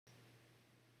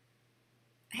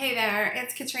Hey there,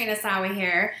 it's Katrina Sawa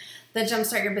here, the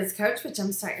Jumpstart Your Biz Coach with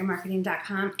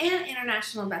jumpstartyourmarketing.com and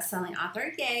international best-selling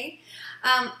author. Yay!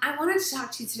 I wanted to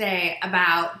talk to you today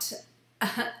about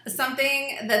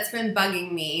something that's been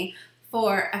bugging me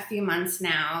for a few months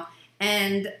now,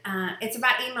 and it's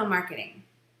about email marketing.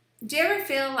 Do you ever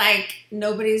feel like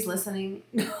nobody's listening?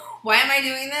 Why am I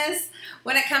doing this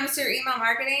when it comes to your email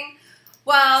marketing?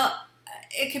 Well,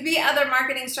 it could be other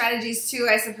marketing strategies too,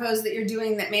 I suppose, that you're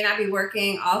doing that may not be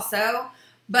working also.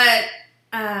 But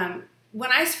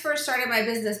when I first started my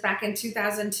business back in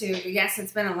 2002, yes,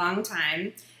 it's been a long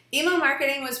time, email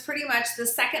marketing was pretty much the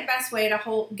second best way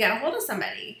to get a hold of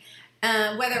somebody.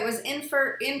 Whether it was in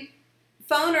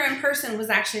phone or in person was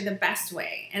actually the best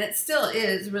way, and it still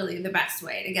is really the best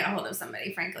way to get a hold of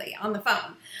somebody, frankly, on the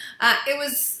phone.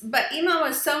 But email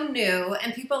was so new,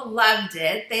 and people loved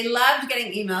it. They loved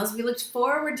getting emails. We looked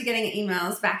forward to getting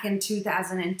emails back in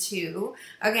 2002,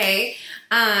 okay?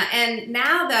 And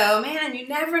now, though, man, you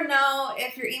never know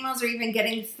if your emails are even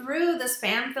getting through the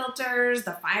spam filters,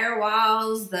 the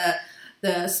firewalls, the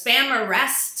spam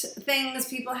arrest things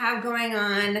people have going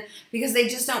on, because they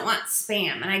just don't want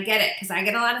spam. And I get it, because I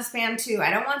get a lot of spam too.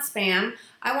 I don't want spam.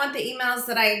 I want the emails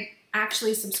that I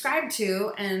actually subscribe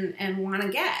to and want to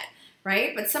get,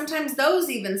 right? But sometimes those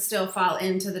even still fall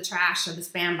into the trash or the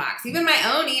spam box. Even my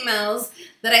own emails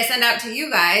that I send out to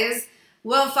you guys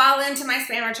will fall into my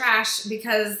spam or trash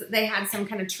because they had some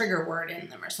kind of trigger word in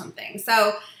them or something.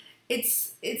 So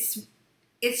it's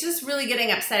just really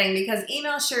getting upsetting, because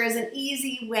email sure is an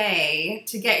easy way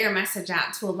to get your message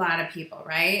out to a lot of people,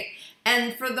 right?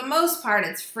 And for the most part,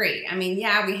 it's free. I mean,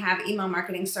 yeah, we have email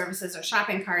marketing services or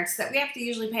shopping carts that we have to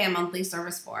usually pay a monthly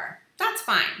service for. That's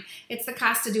fine. It's the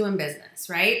cost of doing business,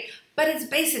 right? But it's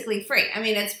basically free. I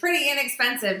mean, it's pretty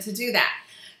inexpensive to do that.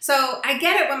 So I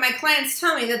get it when my clients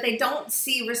tell me that they don't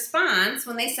see response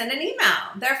when they send an email.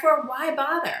 Therefore, why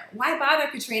bother? Why bother,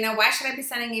 Katrina? Why should I be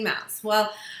sending emails?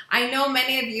 Well, I know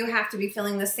many of you have to be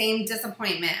feeling the same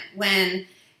disappointment when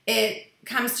it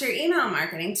comes to your email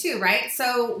marketing too, right?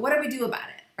 So what do we do about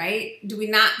it, right? Do we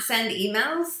not send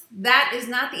emails? That is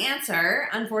not the answer,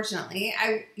 unfortunately.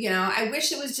 I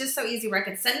wish it was just so easy where I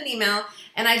could send an email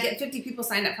and I'd get 50 people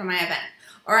signed up for my event,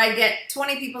 or I'd get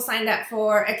 20 people signed up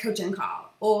for a coaching call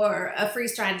or a free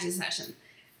strategy session.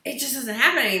 It just doesn't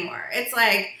happen anymore. It's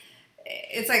like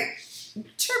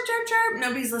chirp, chirp, chirp,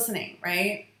 nobody's listening,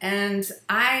 right? And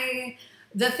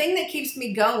the thing that keeps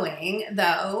me going,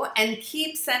 though, and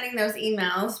keep sending those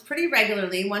emails pretty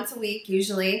regularly, once a week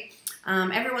usually,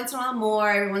 every once in a while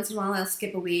more, every once in a while I'll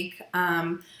skip a week,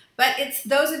 but it's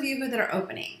those of you that are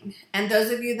opening, and those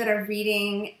of you that are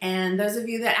reading, and those of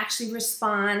you that actually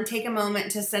respond, take a moment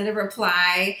to send a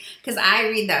reply, because I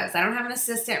read those. I don't have an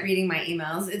assistant reading my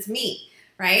emails. It's me,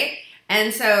 right?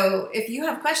 And so if you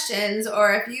have questions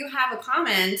or if you have a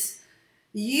comment,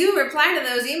 you reply to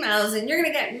those emails and you're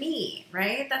going to get me,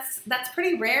 right? That's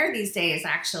pretty rare these days,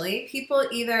 actually. People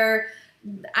either,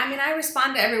 I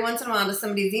respond to every once in a while to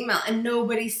somebody's email and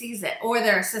nobody sees it, or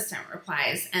their assistant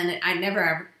replies and it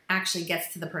never actually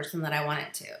gets to the person that I want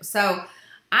it to. So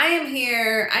I am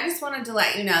here. I just wanted to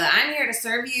let you know that I'm here to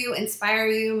serve you, inspire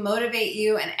you, motivate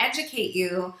you, and educate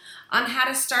you on how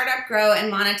to start up, grow, and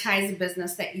monetize a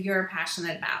business that you're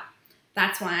passionate about.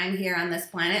 That's why I'm here on this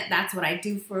planet. That's what I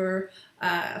do for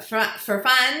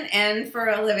fun and for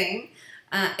a living.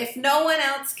 If no one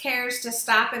else cares to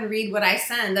stop and read what I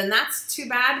send, then that's too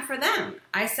bad for them.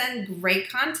 I send great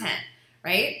content,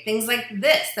 right? Things like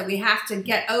this, that we have to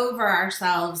get over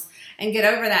ourselves and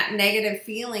get over that negative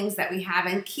feelings that we have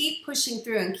and keep pushing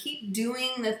through and keep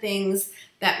doing the things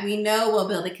that we know will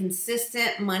build a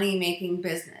consistent money-making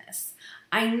business.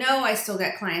 I know I still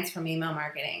get clients from email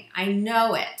marketing. I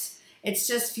know it. It's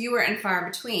just fewer and far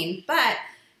between. But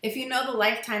if you know the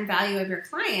lifetime value of your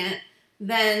client,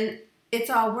 then it's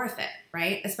all worth it,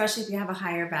 right? Especially if you have a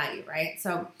higher value, right?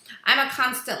 So I'm a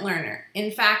constant learner.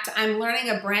 In fact, I'm learning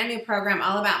a brand new program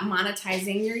all about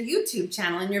monetizing your YouTube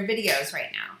channel and your videos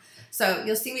right now. So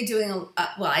you'll see me doing,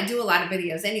 I do a lot of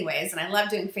videos anyways, and I love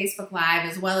doing Facebook Live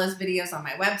as well as videos on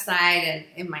my website and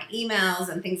in my emails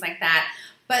and things like that.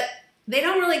 But they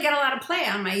don't really get a lot of play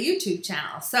on my YouTube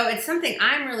channel. So it's something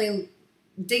I'm really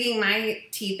digging my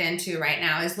teeth into right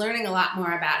now, is learning a lot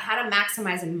more about how to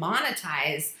maximize and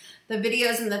monetize the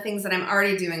videos and the things that I'm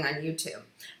already doing on YouTube.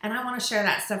 And I want to share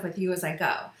that stuff with you as I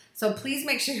go. So please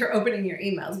make sure you're opening your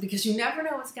emails, because you never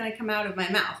know what's going to come out of my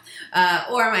mouth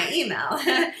or my email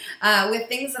with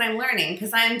things that I'm learning,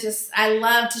 because I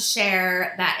love to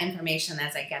share that information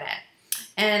as I get it.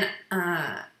 And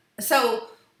so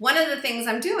one of the things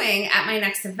I'm doing at my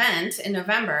next event in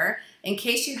November in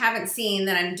case you haven't seen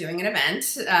that I'm doing an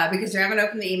event, because you haven't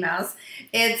opened the emails,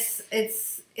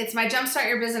 it's my Jumpstart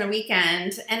Your Biz in a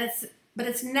Weekend, but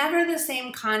it's never the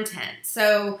same content.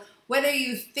 So whether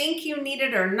you think you need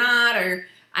it or not, or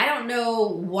I don't know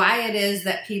why it is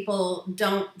that people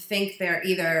don't think they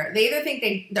either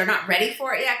think they're not ready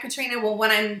for it yet, Katrina. Well,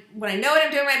 when I know what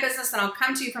I'm doing in my business, then I'll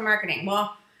come to you for marketing.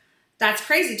 Well, that's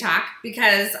crazy talk,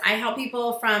 because I help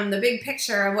people from the big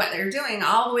picture of what they're doing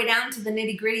all the way down to the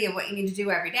nitty gritty of what you need to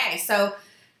do every day. So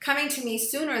coming to me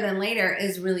sooner than later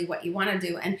is really what you want to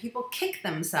do. And people kick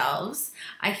themselves.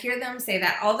 I hear them say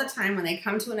that all the time when they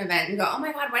come to an event and go, oh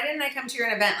my God, why didn't I come to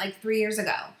your event like 3 years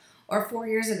ago? Or 4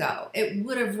 years ago? It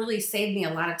would have really saved me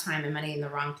a lot of time and money in the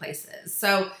wrong places.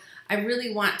 So I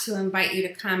really want to invite you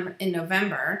to come in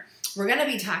November. We're going to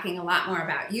be talking a lot more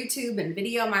about YouTube and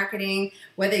video marketing,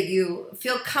 whether you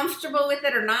feel comfortable with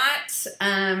it or not.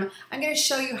 I'm going to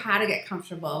show you how to get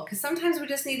comfortable, because sometimes we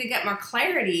just need to get more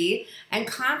clarity and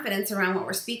confidence around what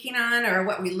we're speaking on, or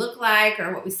what we look like,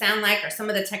 or what we sound like, or some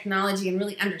of the technology, and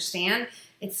really understand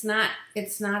it's not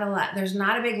a lot. There's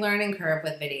not a big learning curve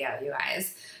with video, you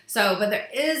guys. So, but there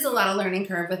is a lot of learning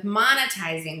curve with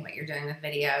monetizing what you're doing with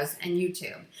videos and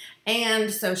YouTube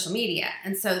and social media.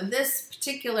 And so this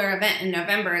particular event in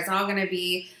November is all going to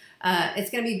be, it's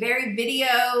going to be very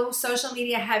video, social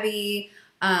media heavy,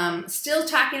 still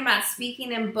talking about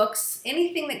speaking and books,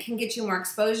 anything that can get you more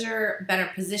exposure, better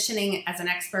positioning as an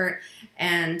expert,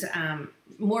 and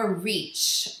more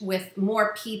reach with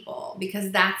more people,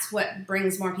 because that's what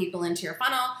brings more people into your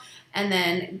funnel and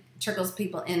then trickles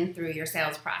people in through your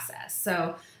sales process.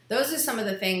 So those are some of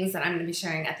the things that I'm going to be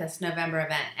sharing at this November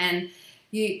event. And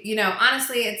you know,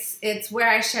 honestly, it's where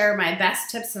I share my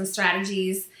best tips and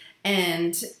strategies.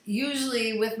 And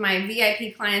usually with my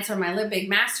VIP clients or my Live Big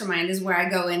Mastermind is where I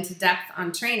go into depth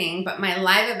on training, but my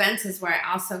live events is where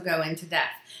I also go into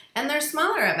depth. And they're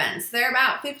smaller events. They're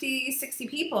about 50, 60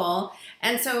 people.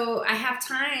 And so I have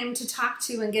time to talk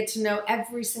to and get to know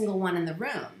every single one in the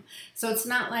room. So it's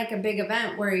not like a big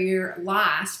event where you're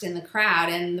lost in the crowd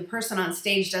and the person on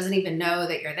stage doesn't even know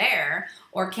that you're there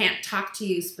or can't talk to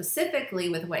you specifically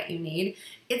with what you need.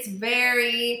 It's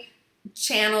very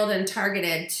channeled and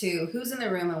targeted to who's in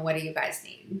the room and what do you guys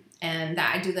need. And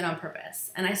I do that on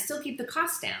purpose. And I still keep the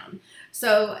cost down.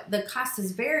 So the cost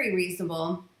is very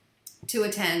reasonable to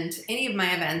attend any of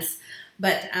my events,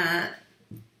 but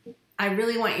I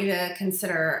really want you to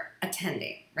consider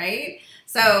attending, right?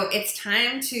 So it's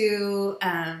time to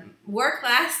work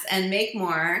less and make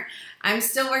more. I'm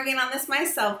still working on this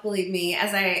myself, believe me.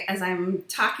 As I'm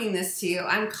talking this to you,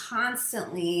 I'm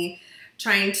constantly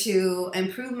trying to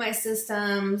improve my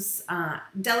systems,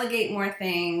 delegate more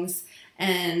things,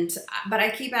 but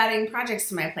I keep adding projects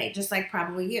to my plate, just like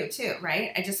probably you too,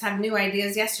 right? I just have new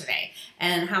ideas yesterday,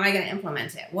 and how am I going to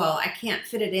implement it? Well, I can't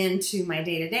fit it into my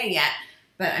day-to-day yet,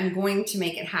 but I'm going to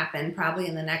make it happen probably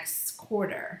in the next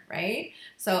quarter, right?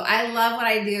 So I love what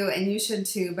I do, and you should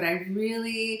too, but I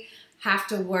really have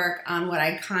to work on what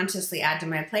I consciously add to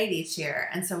my plate each year.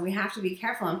 And so we have to be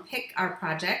careful and pick our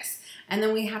projects, and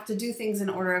then we have to do things in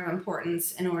order of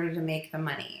importance in order to make the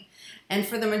money. And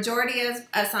for the majority of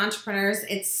us entrepreneurs,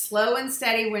 it's slow and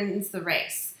steady wins the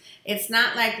race. It's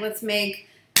not like let's make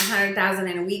 100,000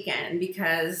 in a weekend,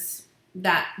 because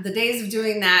the days of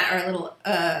doing that are a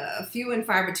little few and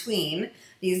far between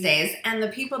these days. And the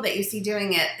people that you see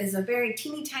doing it is a very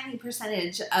teeny tiny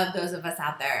percentage of those of us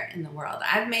out there in the world.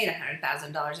 I've made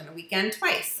 $100,000 in a weekend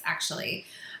twice, actually.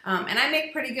 And I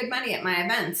make pretty good money at my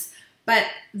events. But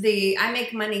I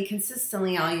make money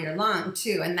consistently all year long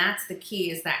too, and that's the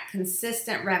key, is that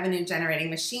consistent revenue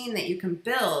generating machine that you can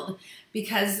build,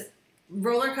 because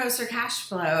roller coaster cash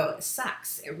flow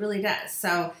sucks. It really does.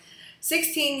 So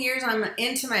 16 years I'm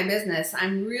into my business,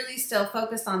 I'm really still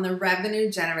focused on the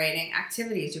revenue generating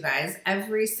activities, you guys,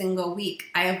 every single week.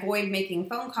 I avoid making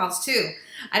phone calls too.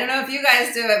 I don't know if you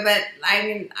guys do it, but I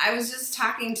mean, I was just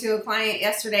talking to a client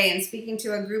yesterday and speaking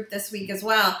to a group this week as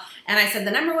well. And I said,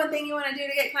 the number one thing you want to do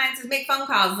to get clients is make phone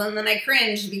calls. And then I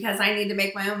cringed because I need to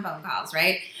make my own phone calls,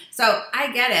 right? So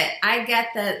I get it. I get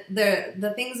that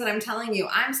the things that I'm telling you,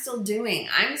 I'm still doing.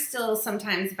 I'm still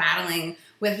sometimes battling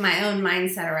with my own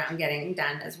mindset around getting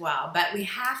done as well. But we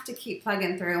have to keep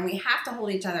plugging through, and we have to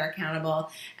hold each other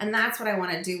accountable. And that's what I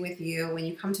want to do with you when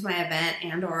you come to my event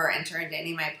and or enter into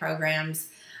any of my programs.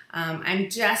 I'm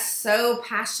just so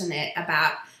passionate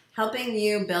about helping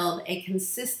you build a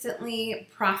consistently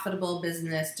profitable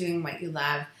business doing what you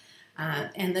love.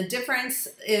 And the difference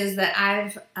is that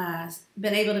I've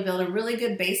been able to build a really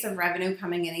good base of revenue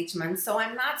coming in each month, so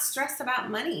I'm not stressed about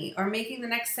money or making the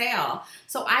next sale.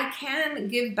 So I can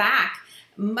give back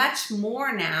much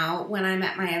more now when I'm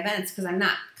at my events because I'm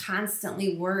not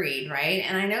constantly worried, right?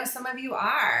 And I know some of you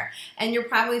are, and you're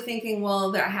probably thinking,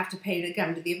 well, I have to pay to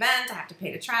come to the event, I have to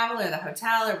pay to travel or the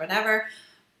hotel or whatever.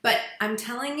 But I'm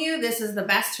telling you, this is the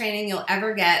best training you'll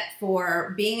ever get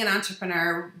for being an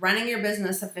entrepreneur, running your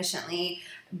business efficiently,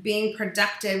 being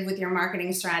productive with your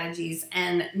marketing strategies,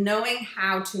 and knowing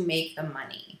how to make the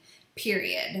money.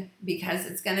 Period, because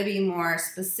it's going to be more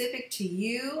specific to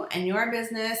you and your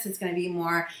business. It's going to be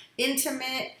more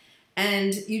intimate,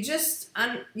 and you just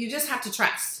have to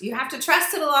trust. You have to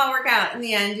trust it'll all work out in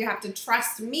the end. You have to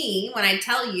trust me when I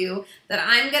tell you that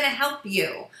I'm going to help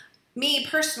you. Me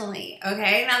personally,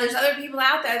 okay? Now there's other people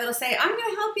out there that'll say, I'm going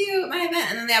to help you at my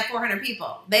event, and then they have 400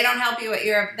 people. They don't help you at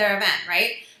their event,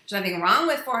 right? There's nothing wrong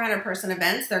with 400-person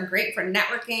events. They're great for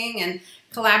networking and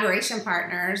collaboration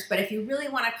partners, but if you really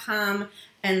want to come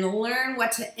and learn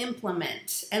what to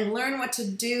implement and learn what to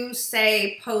do,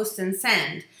 say, post, and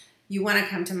send, you want to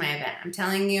come to my event. I'm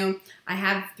telling you, I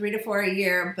have 3 to 4 a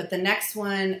year, but the next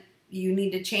one, you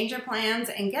need to change your plans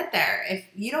and get there. If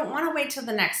you don't want to wait till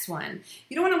the next one,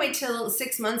 you don't want to wait till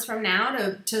 6 months from now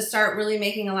to start really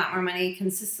making a lot more money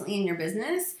consistently in your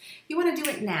business. You want to do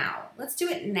it now. Let's do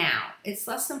it now. It's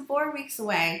less than 4 weeks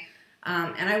away,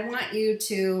 and I want you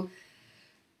to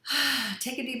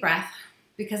take a deep breath,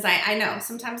 because I know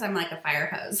sometimes I'm like a fire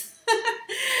hose,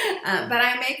 but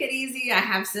I make it easy. I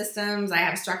have systems, I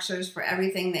have structures for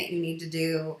everything that you need to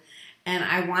do, and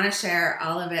I want to share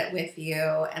all of it with you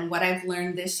and what I've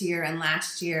learned this year and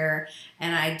last year,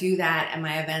 and I do that at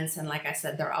my events, and like I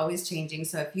said, they're always changing,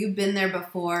 so if you've been there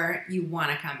before, you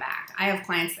want to come back. I have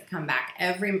clients that come back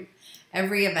every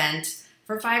event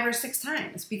for 5 or 6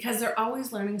 times because they're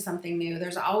always learning something new.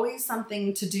 There's always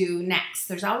something to do next.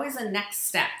 There's always a next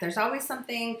step. There's always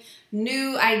something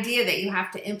new idea that you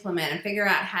have to implement and figure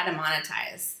out how to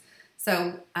monetize.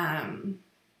 So,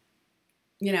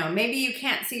 you know, maybe you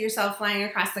can't see yourself flying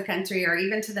across the country or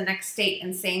even to the next state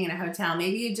and staying in a hotel.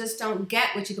 Maybe you just don't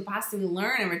get what you could possibly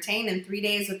learn and retain in 3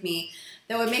 days with me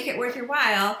that would make it worth your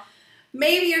while.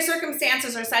 Maybe your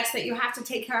circumstances are such that you have to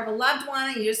take care of a loved one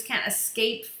and you just can't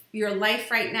escape your life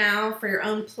right now for your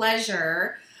own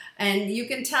pleasure, and you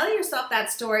can tell yourself that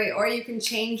story, or you can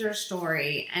change your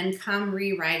story and come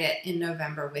rewrite it in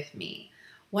November with me.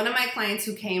 One of my clients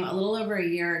who came a little over a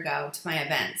year ago to my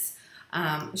events,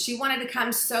 she wanted to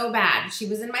come so bad. She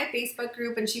was in my Facebook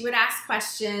group and she would ask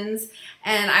questions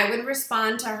and I would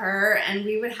respond to her and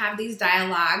we would have these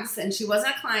dialogues, and she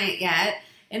wasn't a client yet.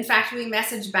 In fact, we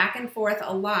messaged back and forth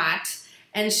a lot.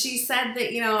 And she said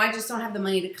that, you know, I just don't have the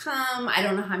money to come. I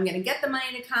don't know how I'm going to get the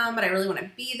money to come, but I really want to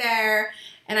be there.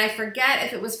 And I forget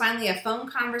if it was finally a phone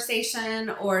conversation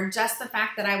or just the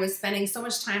fact that I was spending so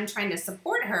much time trying to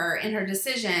support her in her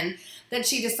decision that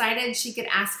she decided she could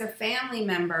ask a family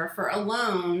member for a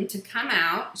loan to come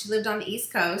out. She lived on the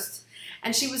East Coast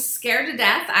and she was scared to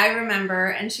death, I remember,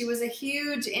 and she was a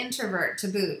huge introvert to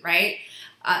boot, right?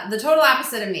 The total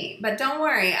opposite of me. But don't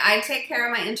worry, I take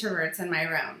care of my introverts in my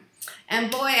room. And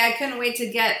boy, I couldn't wait to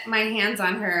get my hands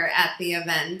on her at the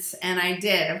event. And I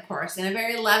did, of course, in a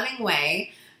very loving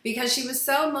way, because she was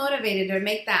so motivated to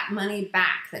make that money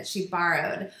back that she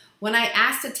borrowed. When I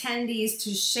asked attendees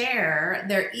to share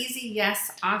their easy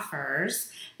yes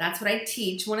offers, that's what I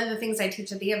teach. One of the things I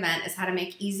teach at the event is how to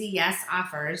make easy yes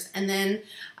offers. And then,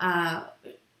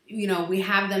 you know, we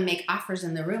have them make offers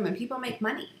in the room and people make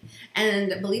money.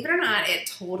 And believe it or not, it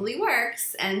totally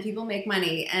works and people make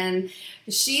money. And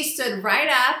she stood right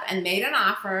up and made an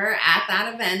offer at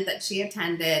that event that she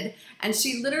attended. And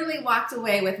she literally walked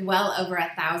away with well over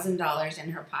 $1,000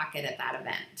 in her pocket at that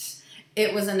event.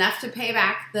 It was enough to pay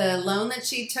back the loan that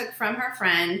she took from her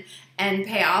friend and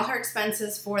pay all her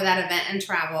expenses for that event and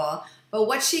travel. But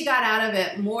what she got out of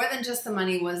it, more than just the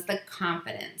money, was the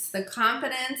confidence. The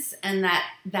confidence, and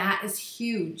that is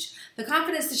huge. The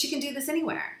confidence that she can do this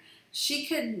anywhere. She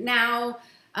could now,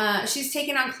 she's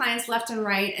taking on clients left and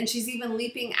right, and she's even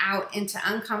leaping out into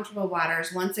uncomfortable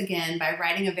waters once again by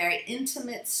writing a very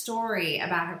intimate story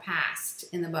about her past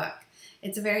in the book.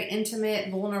 It's a very intimate,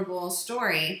 vulnerable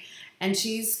story, and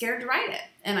she's scared to write it.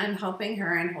 And I'm helping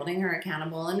her and holding her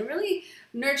accountable and really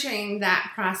nurturing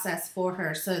that process for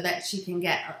her so that she can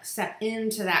step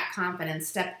into that confidence,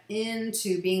 step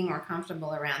into being more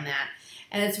comfortable around that.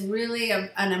 And it's really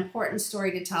an important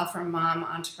story to tell for mom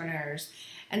entrepreneurs.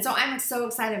 And so I'm so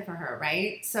excited for her,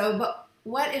 right? So, but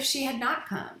what if she had not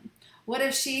come? What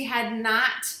if she had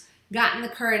not gotten the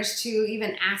courage to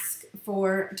even ask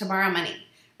to borrow money,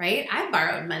 right? I've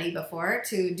borrowed money before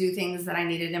to do things that I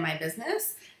needed in my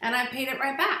business, and I paid it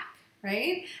right back.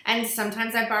 Right? And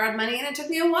sometimes I borrowed money and it took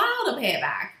me a while to pay it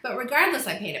back. But regardless,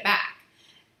 I paid it back.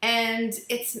 And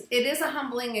it is a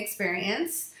humbling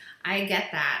experience. I get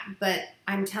that. But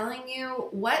I'm telling you,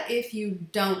 what if you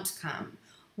don't come?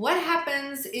 What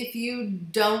happens if you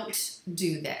don't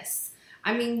do this?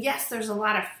 I mean, yes, there's a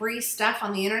lot of free stuff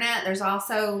on the internet. There's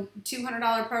also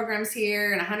 $200 programs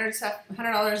here and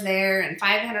 $100 there and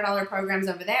 $500 programs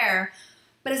over there.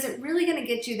 But is it really going to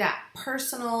get you that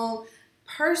personal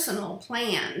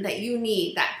plan that you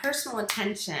need, that personal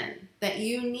attention that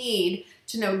you need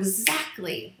to know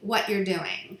exactly what you're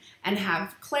doing and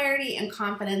have clarity and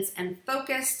confidence and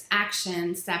focused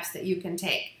action steps that you can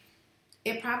take?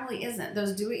 It probably isn't.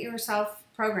 Those do-it-yourself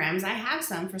programs, I have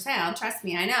some for sale, trust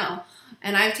me, I know,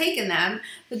 and I've taken them.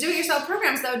 The do-it-yourself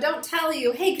programs, though, don't tell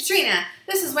you, hey, Katrina,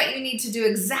 this is what you need to do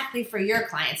exactly for your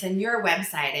clients and your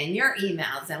website and your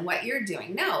emails and what you're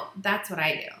doing. No, that's what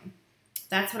I do.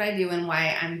 That's what I do and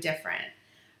why I'm different,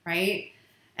 right?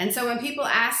 And so when people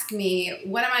ask me,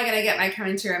 what am I going to get by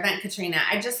coming to your event, Katrina?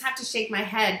 I just have to shake my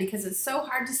head because it's so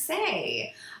hard to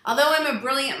say. Although I'm a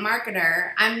brilliant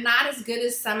marketer, I'm not as good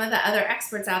as some of the other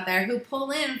experts out there who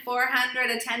pull in 400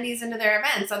 attendees into their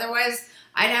events. Otherwise,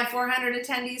 I'd have 400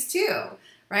 attendees too,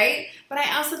 right? But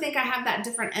I also think I have that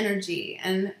different energy.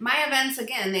 And my events,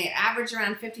 again, they average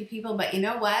around 50 people, but you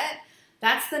know what?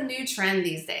 That's the new trend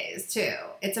these days, too.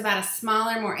 It's about a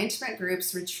smaller, more intimate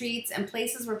groups, retreats, and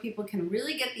places where people can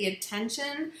really get the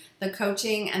attention, the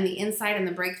coaching, and the insight and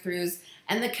the breakthroughs,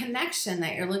 and the connection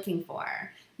that you're looking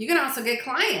for. You can also get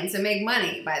clients and make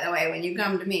money, by the way, when you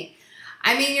come to me.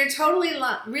 I mean, you're totally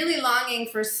really longing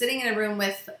for sitting in a room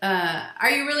with, are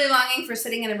you really longing for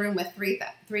sitting in a room with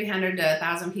 300 to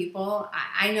 1,000 people?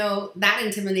 I know that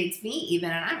intimidates me even,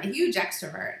 and I'm a huge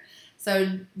extrovert.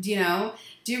 So, do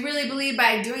you really believe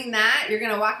by doing that, you're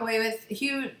going to walk away with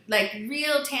huge, like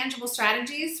real tangible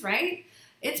strategies, right?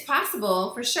 It's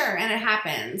possible for sure, and it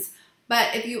happens.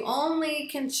 But if you only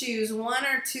can choose 1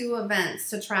 or 2 events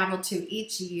to travel to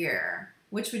each year,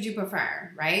 which would you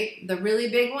prefer, right? The really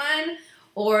big one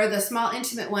or the small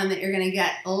intimate one that you're going to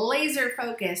get laser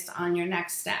focused on your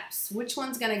next steps? Which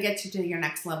one's going to get you to your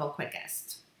next level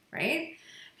quickest, right?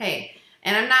 Hey,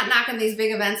 and I'm not knocking these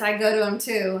big events. I go to them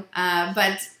too.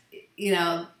 But,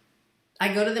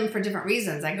 I go to them for different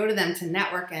reasons. I go to them to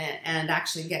network and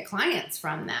actually get clients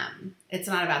from them. It's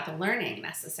not about the learning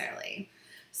necessarily.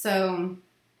 So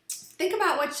think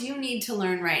about what you need to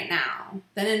learn right now.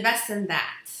 Then invest in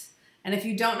that. And if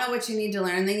you don't know what you need to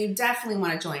learn, then you definitely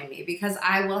want to join me because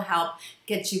I will help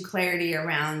get you clarity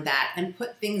around that and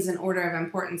put things in order of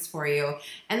importance for you.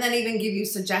 And then even give you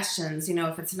suggestions.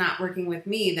 If it's not working with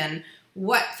me, then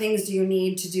what things do you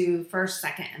need to do first,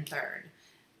 second, and third?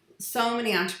 So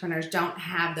many entrepreneurs don't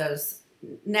have those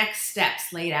next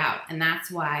steps laid out, and that's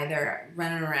why they're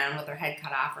running around with their head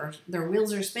cut off or their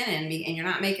wheels are spinning and you're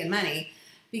not making money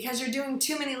because you're doing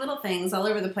too many little things all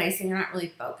over the place and you're not really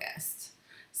focused.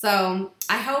 So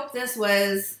I hope this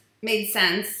made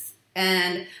sense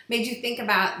and made you think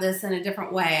about this in a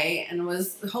different way and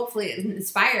was hopefully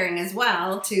inspiring as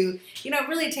well to,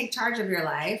 really take charge of your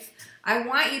life. I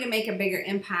want you to make a bigger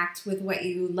impact with what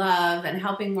you love and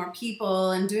helping more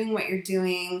people and doing what you're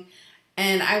doing.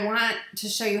 And I want to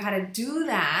show you how to do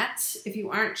that if you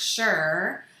aren't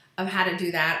sure of how to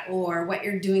do that or what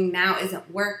you're doing now isn't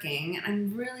working.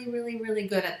 I'm really, really, really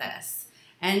good at this.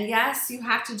 And yes, you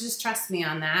have to just trust me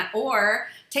on that or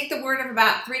take the word of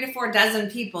about 3 to 4 dozen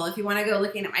people if you want to go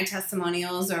looking at my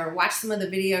testimonials or watch some of the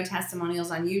video testimonials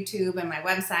on YouTube and my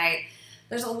website.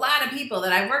 There's a lot of people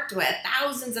that I've worked with,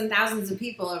 thousands and thousands of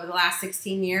people over the last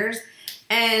 16 years.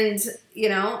 And,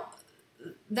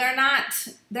 they're not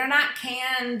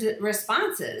canned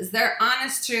responses. They're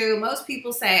honest, true. Most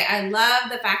people say, I love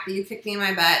the fact that you kicked me in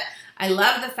my butt. I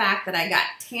love the fact that I got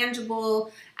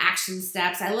tangible action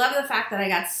steps. I love the fact that I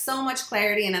got so much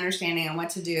clarity and understanding on what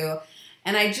to do.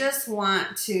 And I just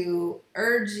want to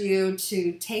urge you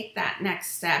to take that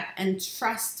next step and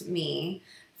trust me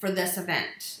for this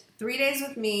event. 3 days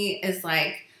with me is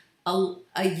like a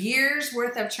year's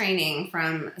worth of training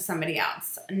from somebody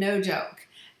else. No joke.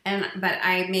 But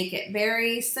I make it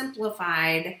very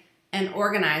simplified and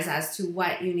organized as to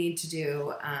what you need to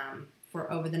do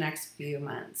for over the next few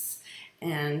months.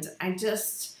 And I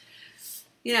just,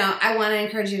 I want to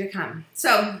encourage you to come.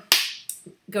 So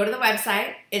go to the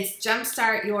website. It's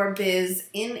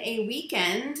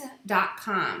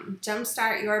jumpstartyourbizinAweekend.com.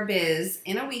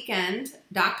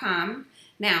 JumpstartyourbizinAweekend.com.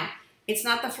 Now, it's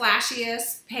not the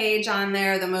flashiest page on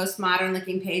there, the most modern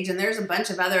looking page, and there's a bunch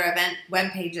of other event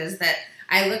web pages that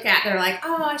I look at, they're like,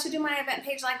 oh, I should do my event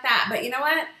page like that. But you know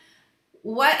what?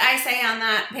 What I say on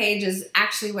that page is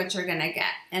actually what you're going to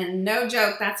get. And no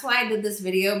joke, that's why I did this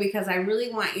video, because I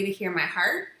really want you to hear my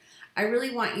heart. I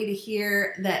really want you to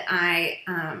hear that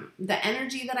the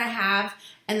energy that I have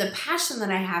and the passion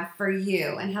that I have for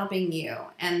you and helping you.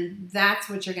 And that's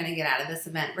what you're going to get out of this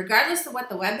event. Regardless of what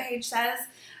the webpage says,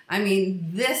 I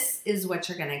mean, this is what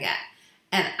you're going to get.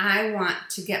 And I want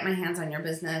to get my hands on your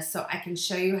business so I can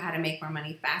show you how to make more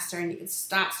money faster, and you can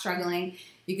stop struggling.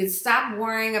 You can stop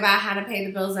worrying about how to pay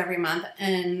the bills every month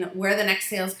and where the next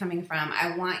sale is coming from.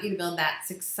 I want you to build that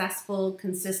successful,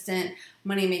 consistent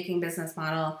money-making business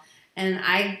model. And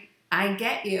I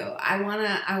get you. I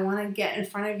wanna get in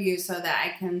front of you so that I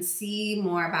can see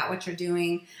more about what you're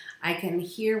doing. I can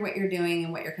hear what you're doing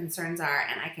and what your concerns are,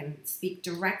 and I can speak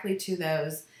directly to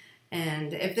those.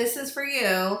 And if this is for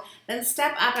you, then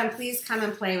step up and please come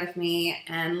and play with me,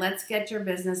 and let's get your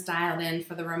business dialed in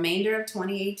for the remainder of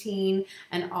 2018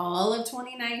 and all of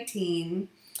 2019.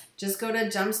 Just go to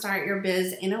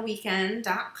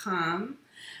jumpstartyourbizinAweekend.com.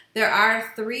 There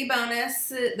are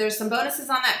there's some bonuses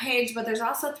on that page, but there's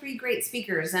also 3 great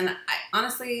speakers. And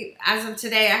honestly, as of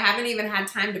today, I haven't even had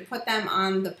time to put them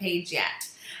on the page yet.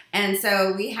 And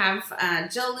so we have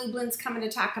Jill Lublin's coming to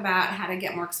talk about how to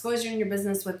get more exposure in your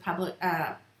business with public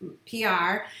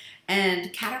PR.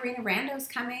 And Katrina Rando's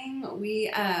coming. We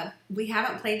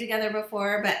haven't played together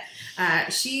before, but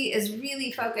she is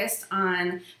really focused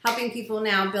on helping people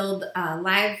now build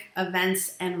live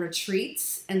events and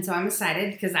retreats. And so I'm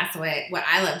excited because that's what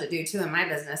I love to do too in my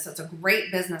business. So it's a great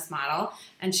business model,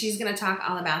 and she's going to talk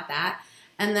all about that.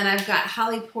 And then I've got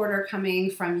Holly Porter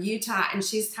coming from Utah, and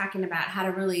she's talking about how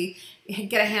to really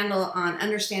get a handle on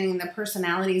understanding the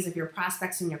personalities of your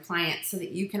prospects and your clients so that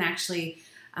you can actually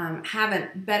have a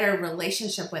better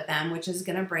relationship with them, which is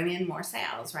going to bring in more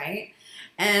sales, right?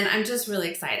 And I'm just really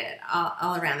excited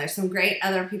all around. There's some great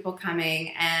other people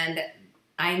coming, and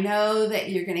I know that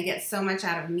you're going to get so much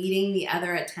out of meeting the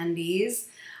other attendees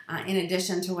in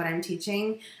addition to what I'm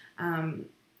teaching.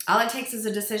 All it takes is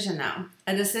a decision, though.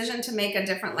 A decision to make a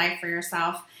different life for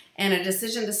yourself, and a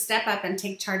decision to step up and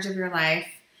take charge of your life.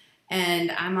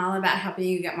 And I'm all about helping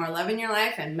you get more love in your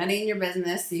life and money in your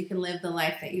business so you can live the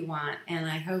life that you want. And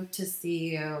I hope to see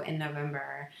you in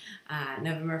November,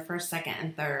 November 1st, 2nd,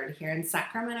 and 3rd here in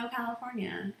Sacramento,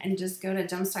 California. And just go to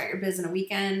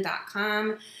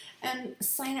jumpstartyourbizinAweekend.com and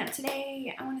sign up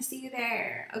today. I want to see you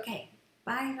there. Okay,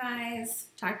 bye, guys.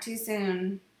 Talk to you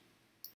soon.